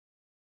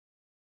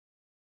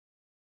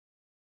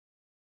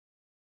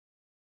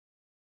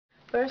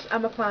First,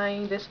 I'm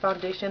applying this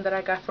foundation that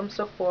I got from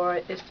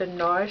Sephora. It's the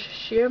Nars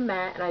Sheer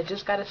Matte, and I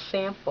just got a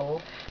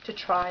sample to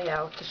try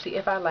out to see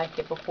if I like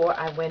it before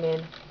I went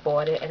in,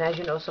 bought it. And as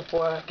you know,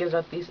 Sephora gives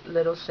up these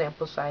little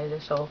sample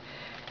sizes, so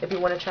if you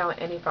want to try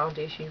out any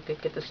foundation, you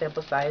could get the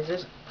sample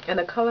sizes. And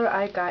the color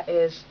I got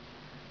is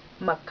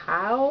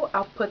Macao.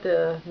 I'll put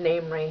the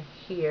name right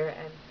here.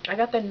 And I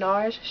got the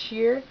Nars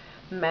Sheer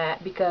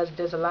Matte because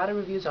there's a lot of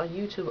reviews on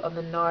YouTube of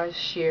the Nars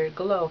Sheer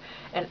Glow,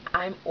 and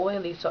I'm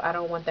oily, so I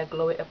don't want that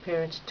glowy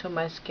appearance to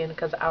my skin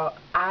because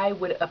I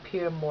would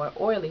appear more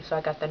oily. So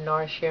I got the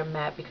Nars Sheer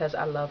Matte because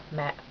I love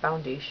matte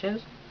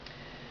foundations.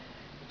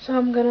 So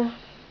I'm gonna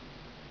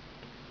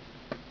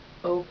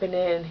open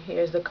it, and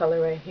here's the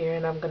color right here,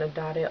 and I'm gonna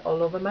dot it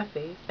all over my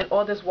face. And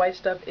all this white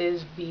stuff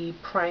is the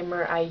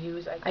primer I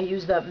use. I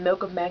use the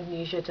Milk of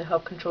Magnesia to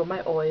help control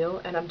my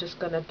oil, and I'm just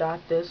gonna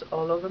dot this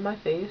all over my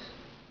face.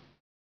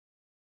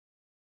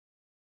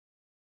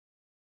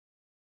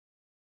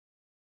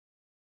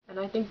 And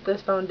I think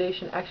this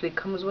foundation actually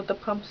comes with a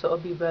pump, so it'll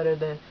be better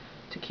than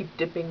to keep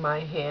dipping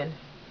my hand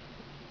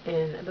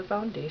in the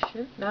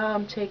foundation. Now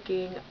I'm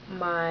taking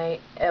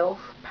my e.l.f.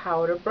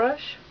 powder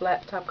brush,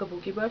 flat top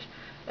kabuki brush,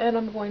 and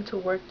I'm going to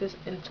work this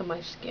into my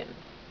skin.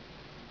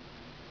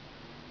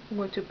 I'm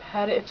going to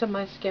pat it into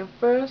my skin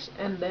first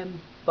and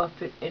then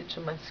buff it into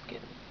my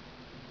skin.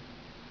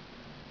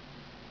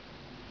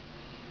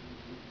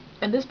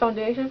 And this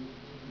foundation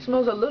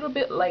smells a little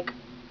bit like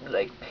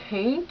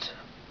paint.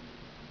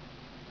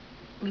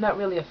 I'm not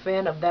really a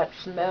fan of that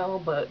smell,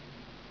 but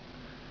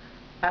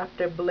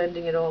after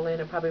blending it all in,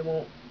 it probably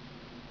won't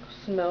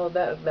smell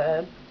that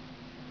bad.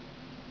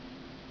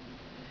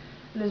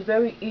 And it's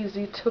very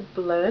easy to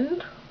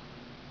blend,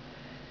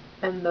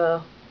 and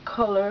the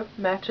color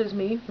matches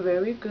me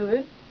very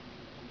good.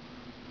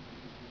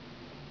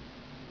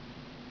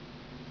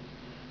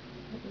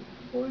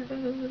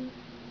 Forehead.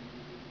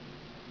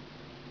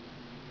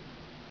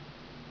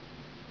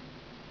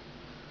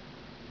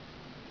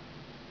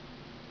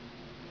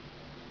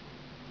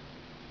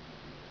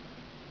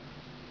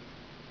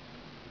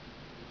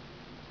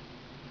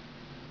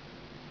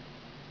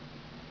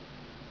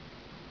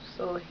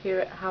 So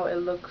here how it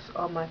looks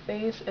on my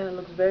face, and it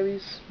looks very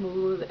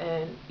smooth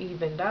and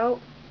evened out.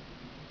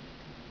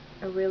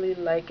 I really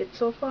like it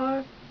so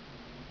far.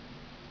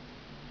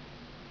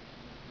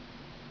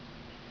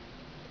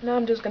 Now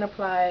I'm just going to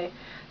apply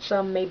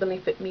some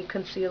Maybelline Fit Me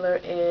concealer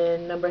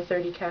in number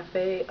 30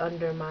 Cafe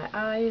under my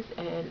eyes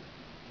and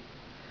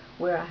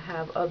where I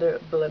have other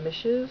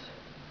blemishes,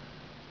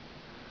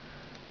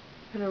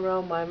 and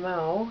around my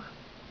mouth,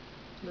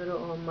 a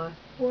little on my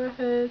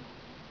forehead.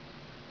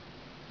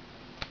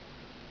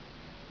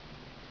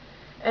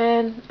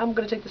 And I'm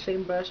going to take the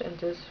same brush and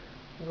just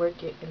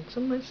work it into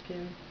my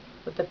skin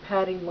with the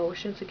patting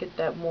motion to get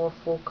that more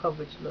full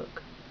coverage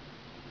look.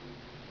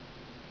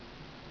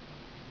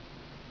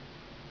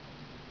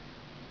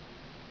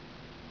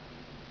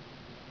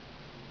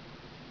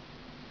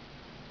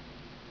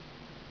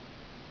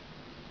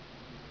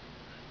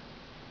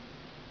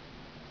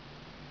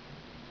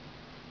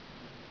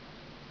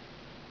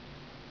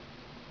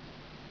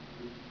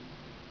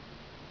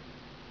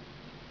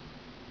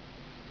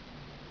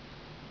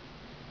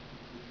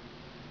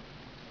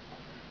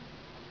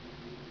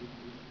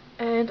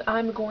 And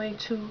I'm going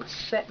to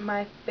set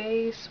my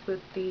face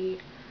with the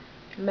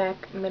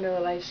MAC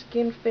Mineralized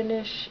Skin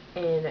Finish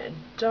in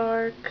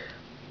dark.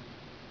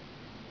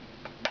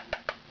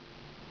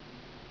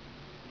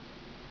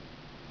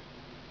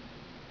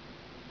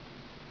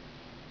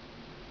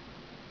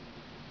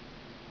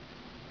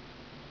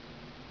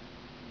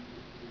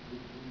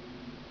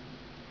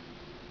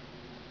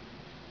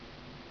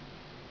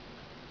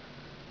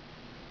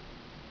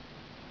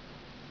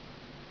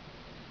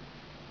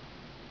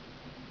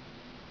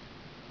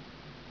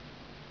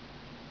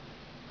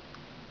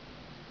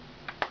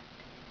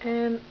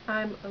 And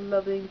I'm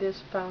loving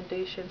this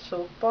foundation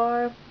so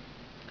far.